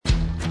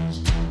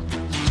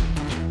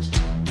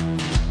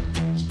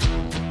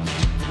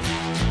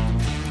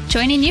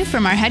Joining you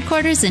from our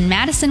headquarters in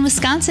Madison,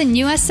 Wisconsin,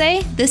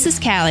 USA, this is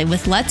Callie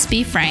with Let's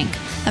Be Frank,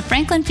 a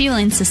Franklin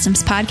Fueling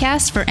Systems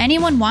podcast for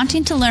anyone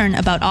wanting to learn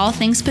about all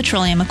things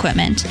petroleum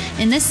equipment.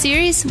 In this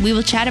series, we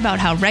will chat about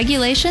how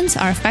regulations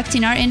are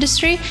affecting our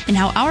industry and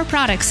how our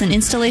products and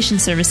installation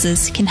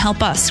services can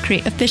help us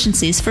create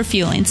efficiencies for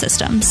fueling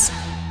systems.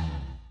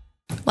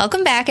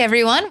 Welcome back,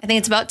 everyone. I think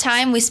it's about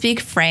time we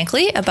speak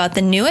frankly about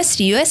the newest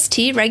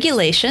UST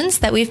regulations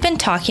that we've been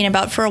talking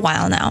about for a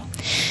while now.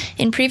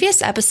 In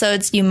previous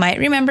episodes, you might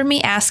remember me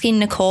asking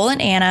Nicole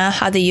and Anna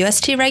how the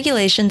UST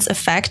regulations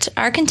affect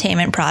our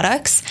containment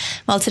products.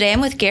 Well, today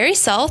I'm with Gary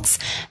Saltz,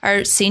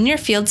 our senior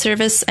field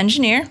service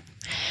engineer,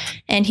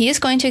 and he is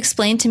going to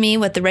explain to me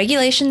what the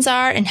regulations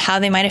are and how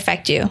they might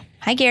affect you.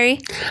 Hi, Gary.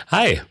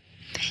 Hi.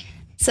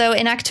 So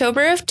in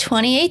October of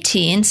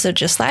 2018, so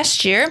just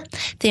last year,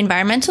 the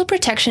Environmental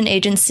Protection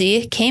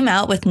Agency came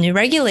out with new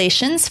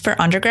regulations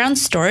for underground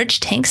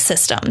storage tank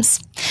systems.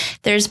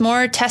 There's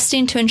more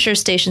testing to ensure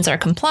stations are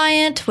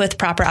compliant with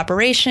proper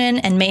operation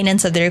and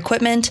maintenance of their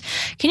equipment.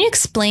 Can you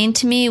explain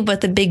to me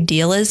what the big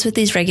deal is with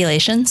these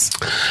regulations?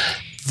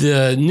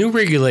 The new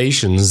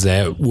regulations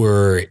that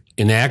were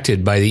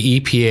enacted by the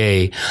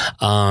EPA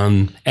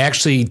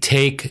actually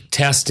take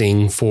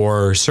testing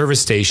for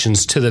service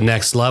stations to the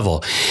next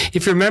level.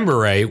 If you remember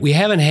right, we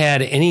haven't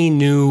had any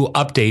new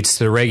updates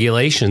to the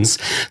regulations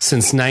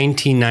since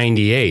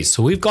 1998.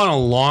 So we've gone a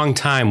long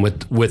time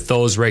with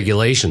those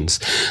regulations.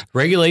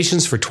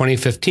 Regulations for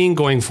 2015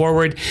 going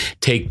forward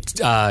take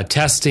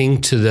testing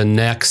to the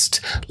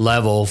next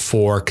level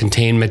for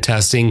containment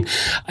testing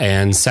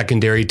and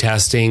secondary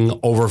testing,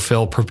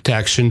 overfill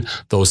protection,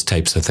 those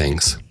types of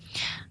things.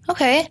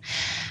 Okay.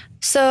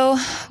 So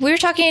we were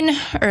talking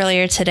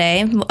earlier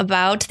today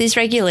about these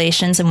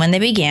regulations and when they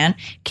began.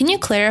 Can you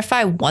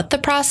clarify what the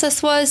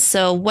process was?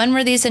 So when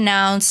were these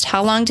announced?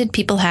 How long did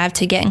people have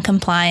to get in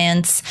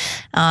compliance?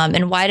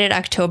 And why did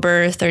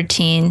October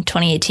 13,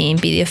 2018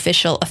 be the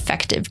official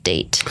effective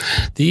date?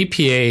 The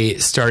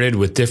EPA started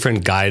with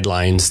different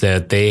guidelines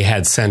that they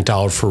had sent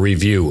out for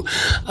review.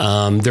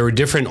 There were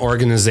different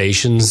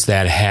organizations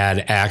that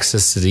had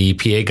access to the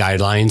EPA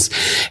guidelines,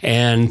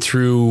 and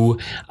through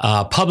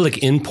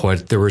public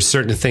input, there were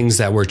certain things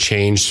that were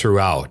changed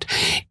throughout.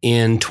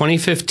 In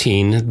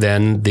 2015,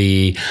 then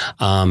the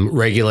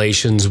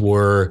regulations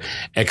were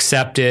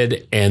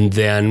accepted and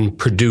then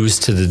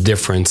produced to the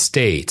different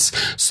states.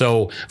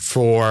 So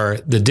for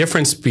the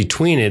difference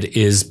between it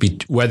is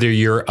whether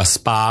you're a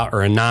SPA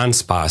or a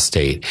non-SPA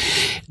state.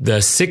 The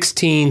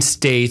 16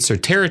 states or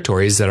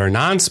territories that are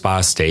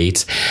non-SPA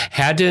states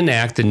had to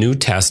enact the new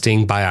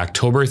testing by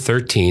October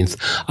 13th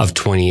of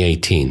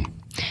 2018.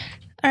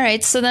 All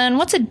right. So then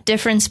what is the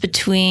difference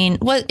between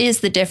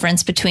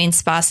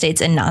SPA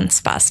states and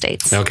non-SPA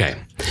states? Okay.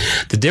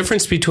 The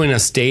difference between a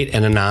state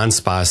and a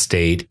non-SPA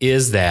state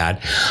is that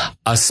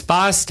a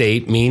SPA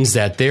state means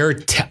that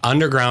their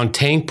underground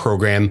tank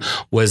program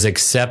was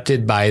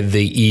accepted by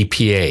the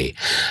EPA.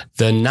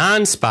 The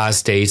non-SPA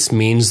states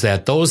means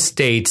that those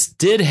states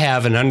did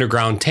have an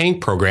underground tank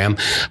program,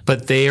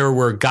 but there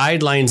were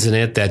guidelines in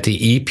it that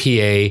the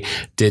EPA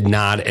did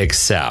not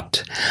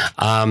accept.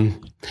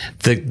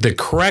 The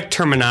correct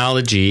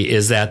terminology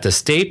is that the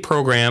state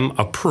program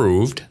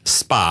approved,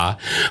 SPA,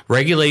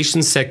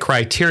 regulations set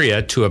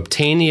criteria to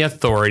obtain the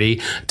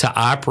authority to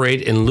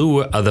operate in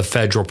lieu of the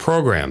federal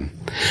program.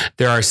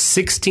 There are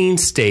 16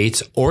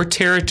 states or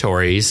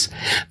territories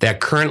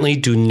that currently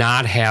do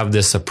not have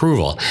this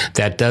approval.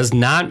 That does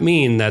not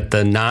mean that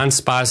the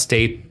non-SPA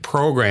state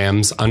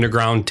programs,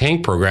 underground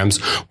tank programs,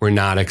 were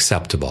not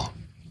acceptable.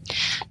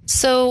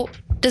 So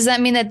does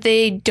that mean that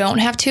they don't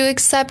have to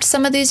accept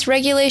some of these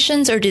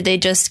regulations, or do they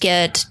just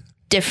get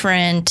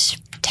different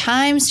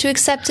times to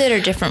accept it or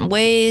different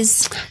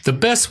ways? The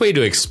best way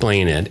to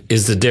explain it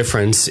is the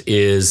difference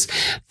is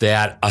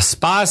that a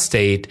SPA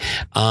state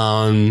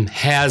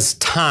has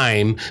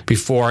time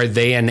before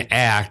they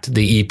enact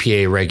the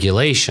EPA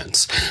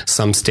regulations.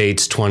 Some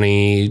states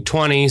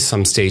 2020,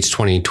 some states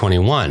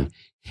 2021.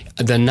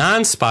 The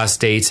non-SPA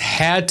states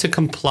had to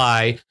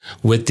comply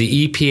with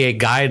the EPA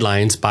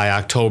guidelines by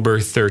October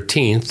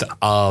 13th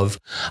of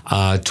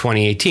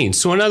 2018.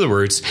 So in other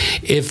words,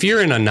 if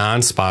you're in a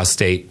non-SPA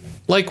state,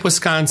 like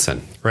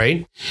Wisconsin,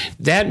 right?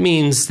 That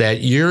means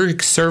that your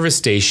service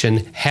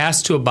station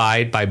has to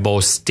abide by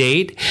both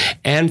state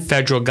and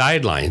federal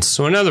guidelines.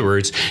 So in other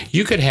words,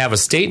 you could have a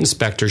state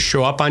inspector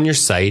show up on your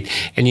site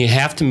and you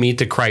have to meet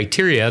the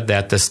criteria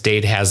that the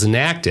state has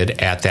enacted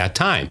at that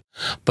time.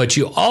 But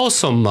you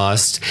also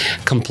must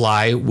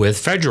comply with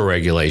federal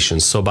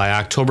regulations. So by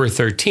October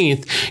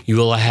 13th, you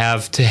will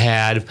have to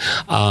have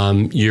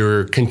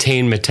your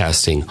containment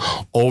testing,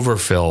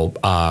 overfill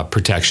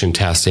protection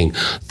testing,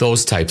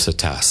 those types of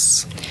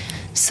tests.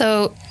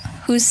 So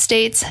whose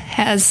states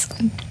has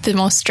the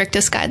most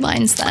strictest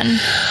guidelines then?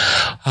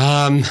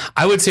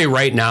 I would say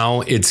right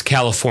now it's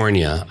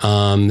California.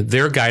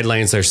 Their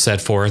guidelines are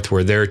set forth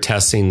where they're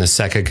testing the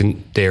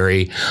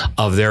secondary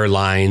of their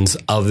lines,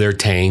 of their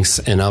tanks,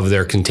 and of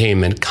their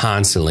containment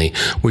constantly,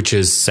 which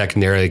is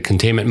secondary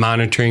containment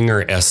monitoring,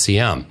 or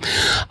SCM.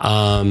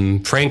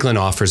 Franklin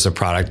offers a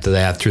product to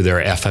that through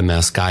their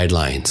FMS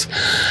guidelines.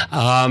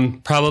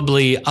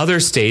 Probably other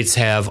states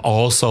have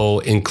also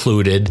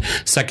included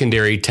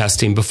secondary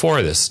testing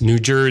before this. New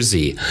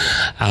Jersey,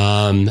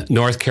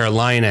 North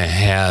Carolina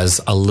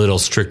has a little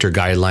stricter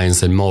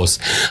guidelines than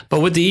most.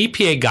 But with the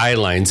EPA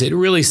guidelines, it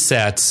really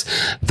sets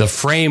the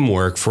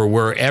framework for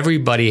where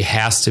everybody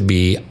has to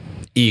be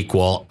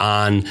equal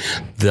on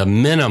the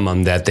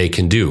minimum that they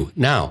can do.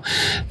 Now,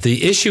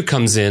 the issue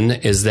comes in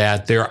is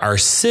that there are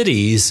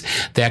cities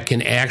that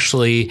can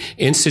actually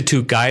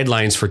institute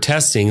guidelines for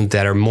testing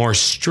that are more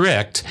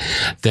strict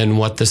than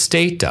what the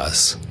state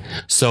does.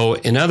 So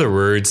in other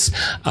words,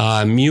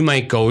 you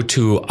might go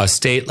to a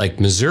state like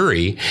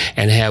Missouri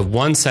and have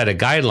one set of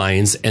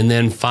guidelines, and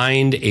then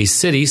find a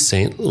city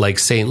like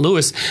St.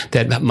 Louis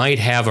that might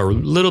have a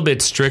little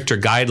bit stricter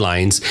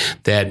guidelines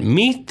that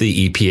meet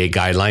the EPA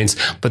guidelines,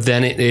 but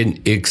then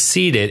it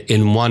exceed it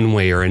in one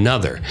way or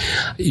another.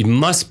 You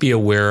must be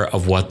aware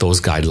of what those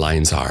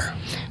guidelines are.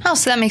 Oh,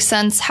 so that makes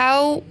sense.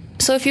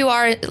 So if you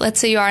are, let's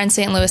say you are in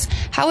St. Louis,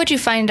 how would you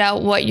find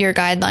out what your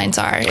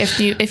guidelines are if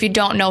you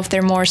don't know if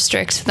they're more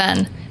strict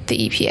than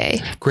the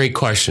EPA? Great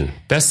question.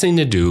 Best thing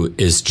to do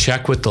is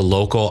check with the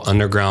local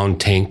underground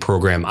tank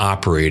program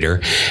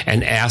operator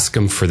and ask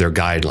them for their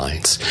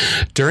guidelines.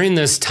 During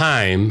this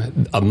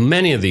time,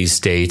 many of these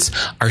states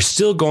are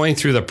still going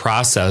through the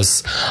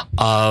process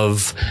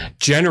of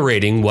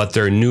generating what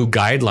their new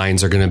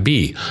guidelines are going to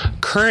be.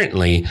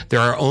 Currently,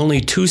 there are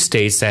only 2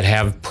 states that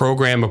have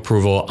program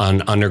approval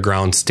on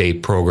underground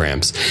state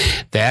programs.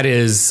 That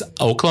is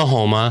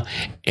Oklahoma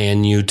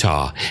and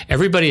Utah.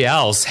 Everybody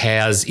else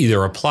has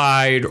either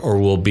applied or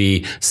will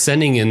be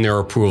sending in their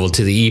approval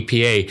to the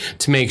EPA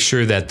to make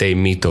sure that they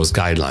meet those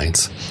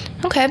guidelines.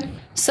 Okay.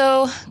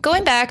 So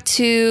going back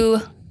to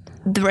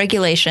the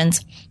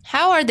regulations,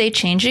 how are they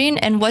changing,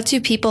 and what do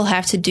people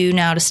have to do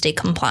now to stay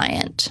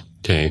compliant?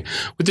 Okay.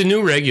 With the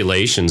new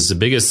regulations, the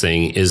biggest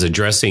thing is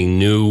addressing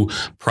new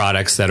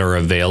products that are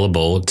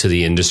available to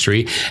the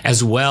industry,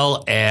 as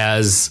well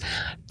as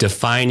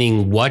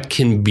defining what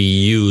can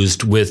be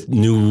used with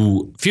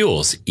new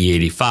fuels,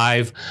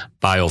 E85,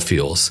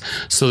 biofuels.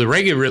 So the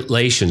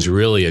regulations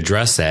really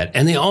address that.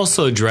 And they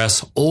also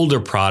address older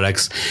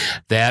products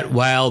that,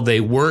 while they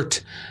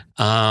worked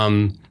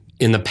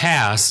in the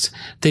past,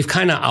 they've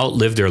kind of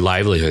outlived their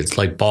livelihoods,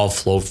 like ball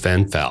flow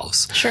vent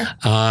valves. Sure.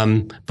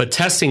 But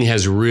testing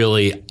has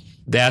really,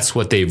 that's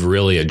what they've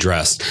really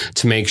addressed,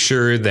 to make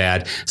sure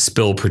that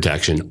spill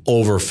protection,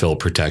 overfill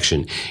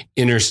protection,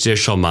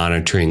 interstitial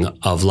monitoring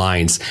of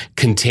lines,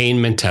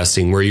 containment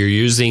testing, where you're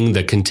using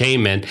the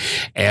containment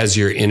as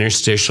your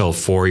interstitial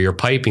for your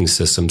piping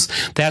systems.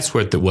 That's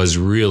what was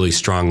really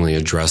strongly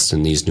addressed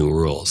in these new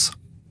rules.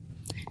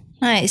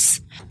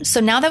 Nice.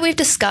 So now that we've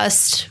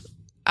discussed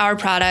our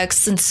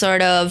products and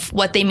sort of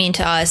what they mean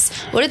to us,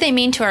 what do they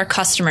mean to our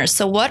customers?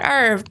 So what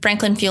are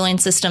Franklin Fueling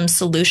Systems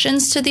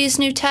solutions to these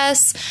new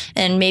tests?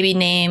 And maybe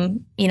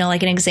name,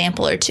 like an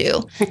example or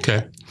two.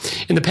 Okay.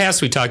 In the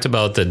past, we talked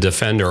about the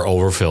Defender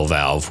overfill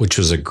valve, which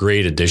was a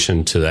great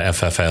addition to the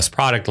FFS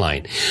product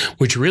line,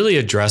 which really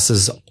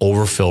addresses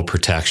overfill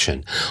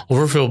protection.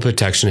 Overfill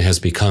protection has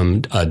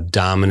become a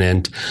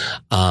dominant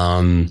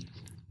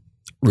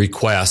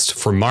request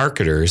for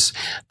marketers,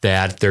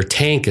 that their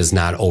tank is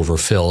not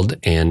overfilled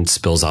and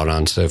spills out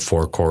onto the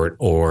forecourt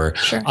or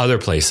other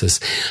places.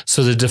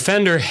 So the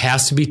Defender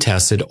has to be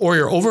tested, or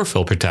your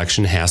overfill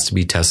protection has to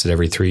be tested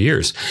every 3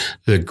 years.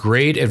 The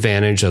great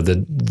advantage of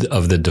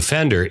the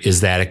Defender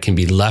is that it can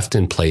be left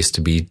in place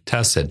to be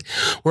tested.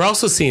 We're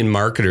also seeing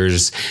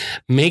marketers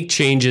make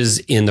changes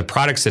in the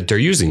products that they're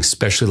using,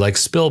 especially like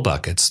spill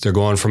buckets. They're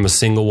going from a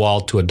single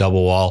wall to a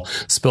double wall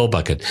spill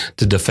bucket.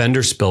 The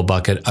Defender spill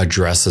bucket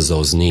addresses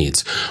those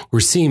needs. We're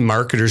seeing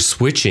marketers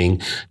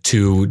switching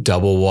to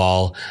double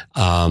wall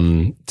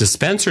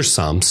dispenser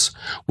sumps,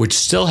 which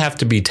still have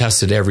to be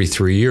tested every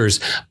 3 years,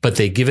 but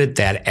they give it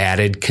that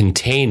added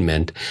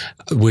containment,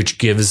 which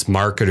gives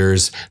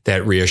marketers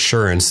that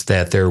reassurance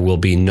that there will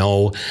be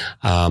no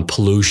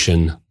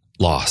pollution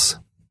loss.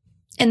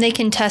 And they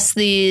can test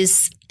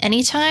these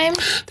anytime?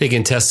 They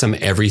can test them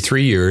every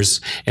 3 years,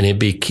 and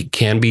it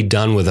can be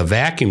done with a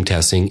vacuum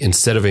testing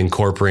instead of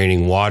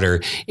incorporating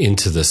water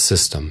into the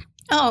system.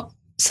 Oh,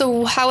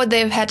 so how would they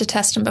have had to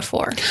test them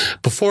before?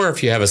 Before,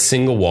 if you have a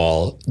single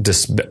wall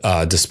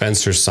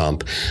dispenser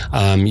sump,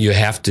 you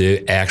have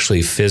to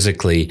actually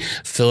physically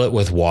fill it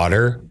with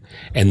water.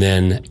 And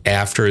then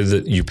after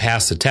you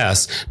pass the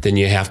test, then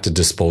you have to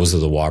dispose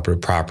of the water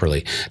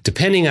properly.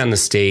 Depending on the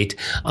state,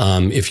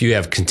 if you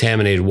have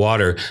contaminated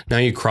water, now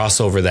you cross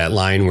over that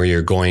line where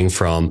you're going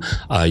from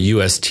a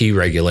UST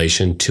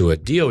regulation to a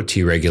DOT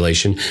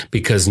regulation,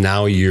 because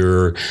now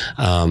you're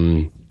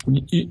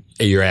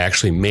you're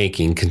actually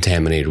making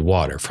contaminated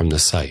water from the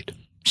site.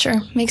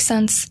 Sure. Makes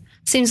sense.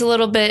 Seems a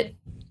little bit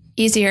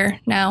easier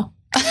now.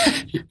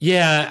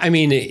 Yeah, I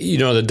mean,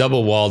 the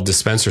double-walled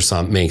dispenser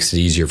sump makes it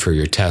easier for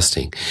your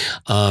testing.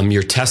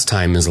 Your test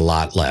time is a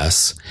lot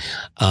less.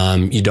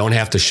 You don't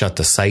have to shut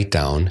the site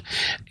down.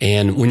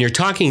 And when you're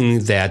talking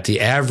that the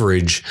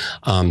average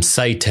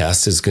site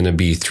test is going to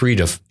be 3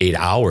 to 8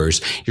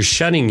 hours, you're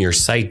shutting your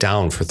site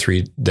down for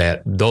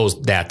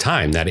that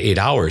time, that 8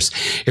 hours.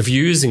 If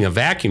you're using a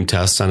vacuum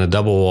test on a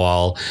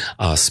double-wall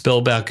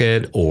spill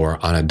bucket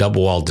or on a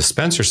double-wall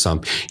dispenser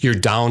sump, your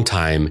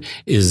downtime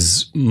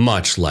is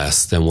much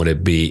less than would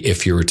it be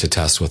if you were to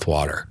test with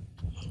water.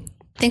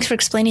 Thanks for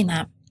explaining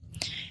that.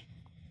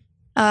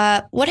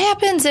 What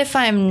happens if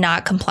I'm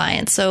not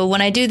compliant? So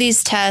when I do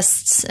these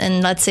tests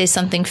and let's say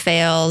something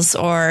fails,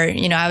 or,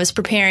 I was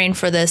preparing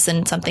for this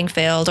and something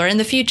failed, or in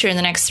the future, in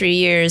the next 3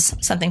 years,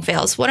 something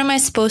fails. What am I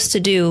supposed to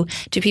do?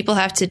 Do people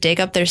have to dig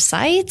up their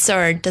sites,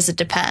 or does it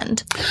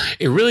depend?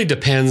 It really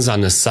depends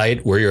on the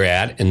site where you're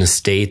at and the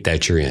state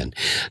that you're in.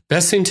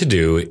 Best thing to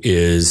do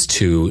is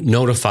to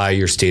notify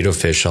your state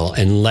official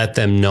and let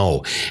them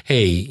know,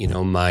 hey,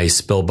 my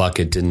spill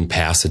bucket didn't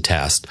pass a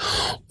test,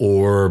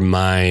 or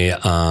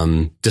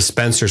my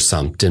dispenser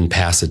sump didn't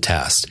pass a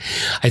test.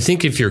 I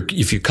think if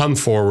you come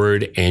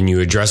forward and you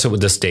address it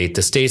with the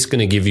state's going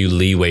to give you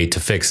leeway to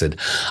fix it.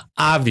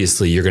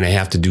 Obviously, you're going to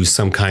have to do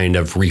some kind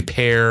of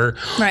repair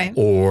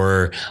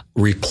or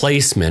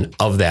replacement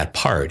of that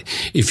part.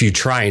 If you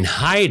try and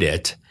hide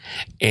it,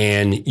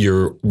 and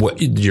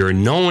you're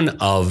known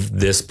of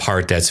this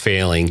part that's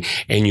failing,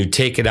 and you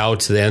take it out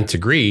to the nth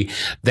degree,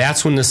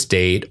 that's when the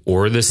state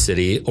or the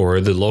city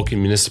or the local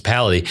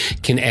municipality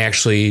can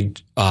actually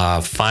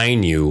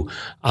fine you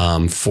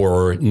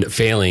for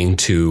failing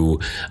to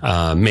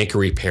make a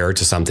repair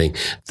to something.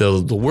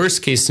 The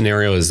worst case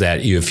scenario is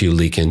that if you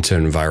leak into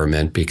an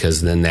environment,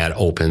 because then that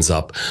opens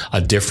up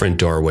a different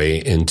doorway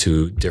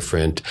into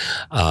different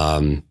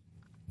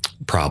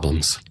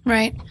problems.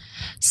 Right.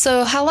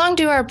 So how long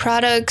do our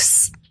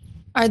products,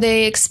 are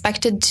they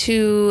expected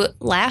to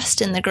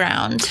last in the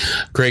ground?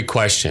 Great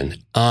question.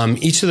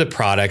 Each of the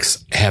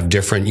products have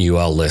different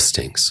UL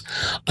listings.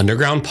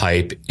 Underground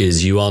pipe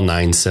is UL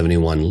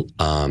 971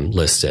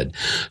 listed.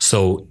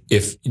 So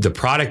if the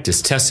product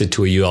is tested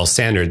to a UL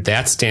standard,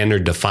 that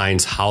standard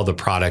defines how the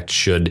product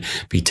should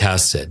be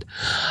tested.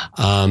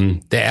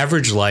 The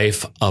average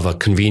life of a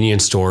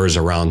convenience store is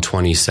around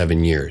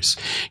 27 years.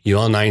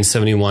 UL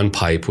 971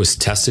 pipe was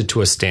tested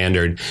to a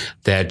standard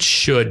that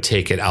should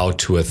take it out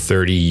to a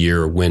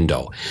 30-year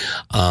window.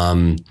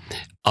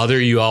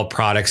 Other UL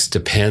products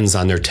depends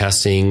on their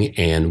testing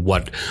and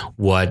what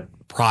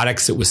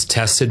products it was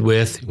tested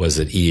with. Was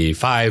it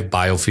E85,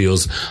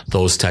 biofuels,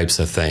 those types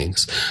of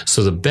things?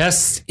 So the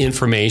best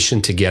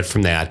information to get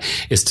from that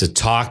is to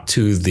talk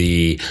to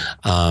the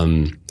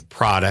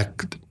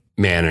product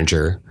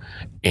manager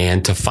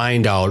and to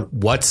find out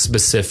what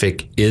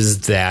specific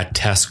is that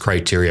test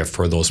criteria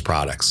for those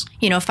products.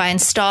 If I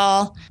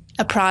install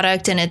a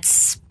product and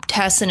it's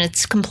tests and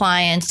it's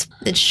compliant,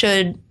 it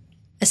should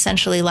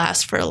essentially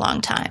last for a long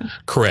time.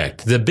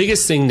 Correct. The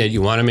biggest thing that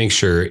you want to make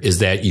sure is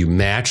that you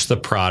match the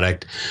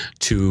product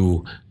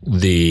to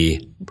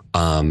the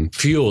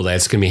fuel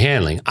that's going to be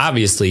handling.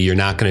 Obviously, you're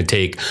not going to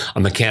take a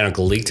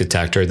mechanical leak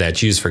detector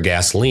that's used for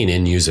gasoline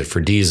and use it for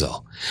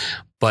diesel.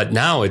 But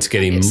now it's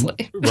getting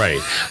right.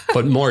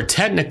 But more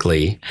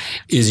technically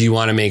is you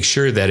want to make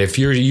sure that if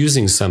you're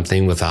using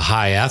something with a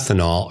high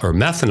ethanol or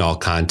methanol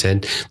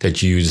content,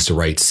 that you use the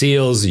right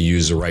seals, you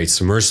use the right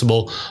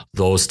submersible,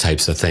 those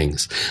types of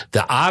things.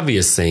 The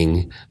obvious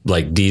thing,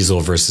 like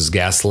diesel versus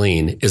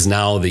gasoline, is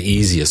now the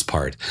easiest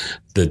part.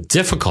 The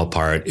difficult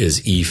part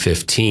is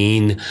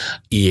E15,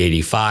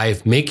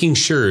 E85, making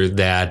sure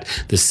that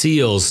the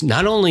seals,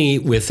 not only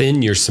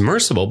within your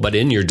submersible, but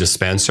in your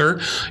dispenser,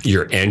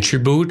 your entry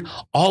boot,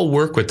 all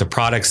work with the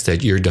products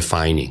that you're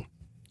defining.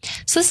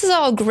 So this is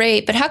all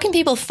great, but how can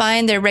people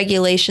find their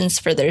regulations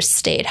for their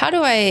state? How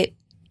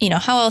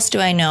else do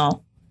I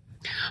know?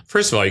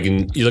 First of all,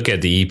 you look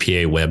at the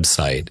EPA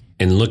website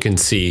and look and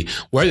see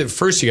whether,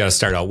 first you got to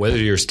start out whether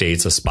your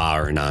state's a spa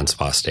or a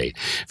non-spa state.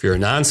 If you're a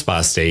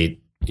non-spa state,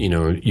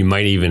 you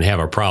might even have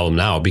a problem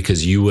now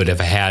because you would have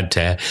had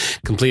to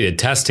completed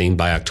testing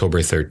by October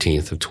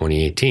 13th of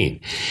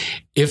 2018.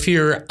 If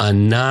you're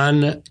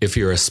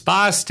a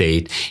spa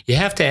state, you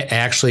have to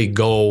actually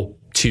go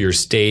to your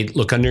state,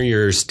 look under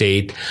your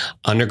state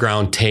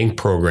underground tank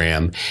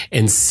program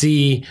and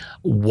see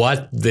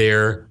what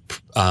their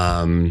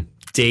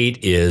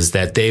date is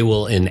that they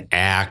will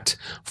enact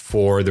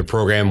for the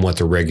program, what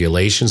the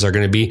regulations are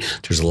going to be.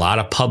 There's a lot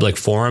of public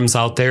forums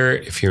out there.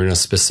 If you're in a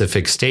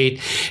specific state,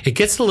 it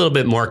gets a little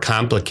bit more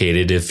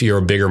complicated if you're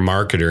a bigger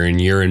marketer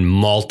and you're in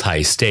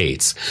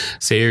multi-states.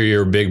 Say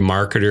you're a big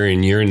marketer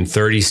and you're in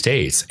 30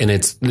 states, and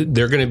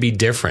they're going to be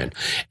different.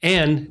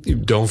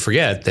 And don't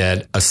forget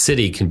that a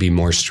city can be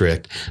more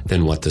strict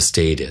than what the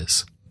state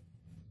is.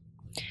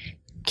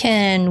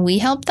 Can we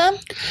help them?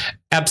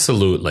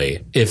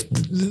 Absolutely. If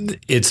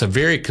it's a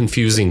very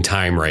confusing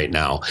time right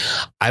now,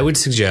 I would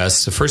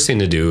suggest the first thing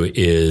to do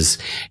is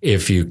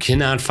if you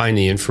cannot find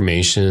the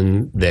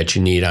information that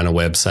you need on a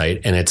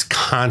website and it's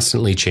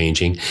constantly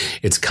changing,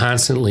 it's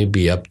constantly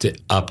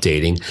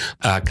updating,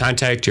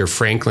 contact your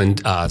Franklin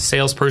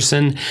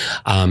salesperson.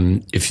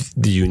 If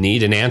you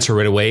need an answer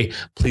right away,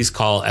 please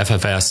call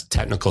FFS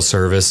Technical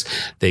Service.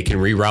 They can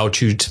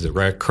reroute you to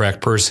the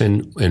correct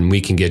person and we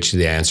can get you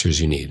the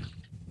answers you need.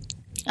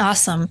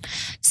 Awesome.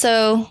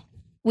 So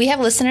we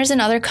have listeners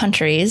in other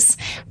countries.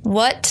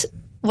 What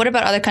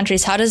about other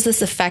countries? How does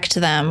this affect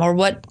them? Or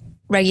what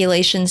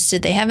regulations?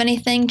 Did they have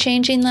anything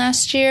changing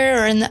last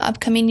year or in the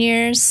upcoming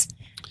years?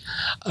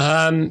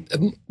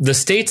 The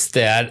states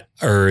that,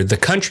 or the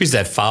countries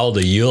that follow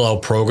the UL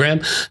program,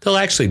 they'll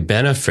actually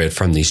benefit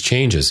from these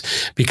changes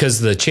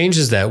because the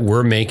changes that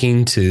we're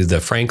making to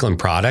the Franklin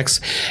products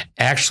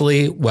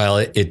actually, while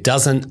it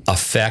doesn't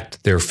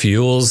affect their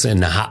fuels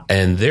and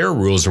their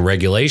rules and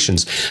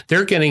regulations,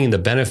 they're getting the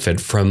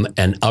benefit from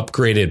an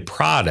upgraded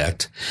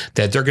product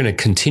that they're going to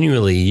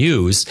continually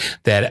use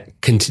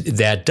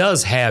that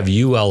does have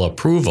UL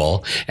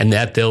approval and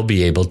that they'll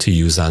be able to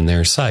use on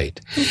their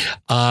site.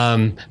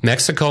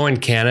 Mexico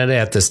and Canada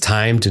at this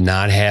time do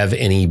not have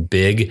any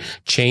big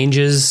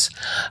changes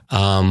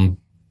that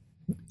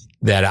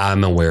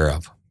I'm aware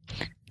of.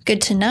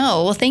 Good to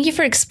know. Well, thank you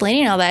for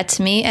explaining all that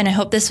to me, and I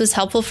hope this was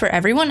helpful for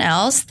everyone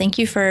else. Thank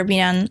you for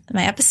being on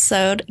my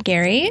episode,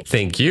 Gary.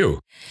 Thank you.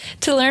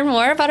 To learn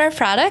more about our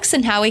products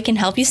and how we can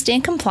help you stay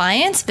in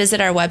compliance, visit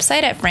our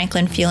website at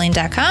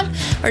franklinfueling.com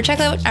or check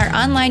out our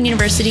online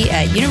university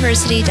at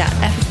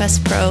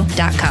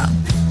university.ffspro.com.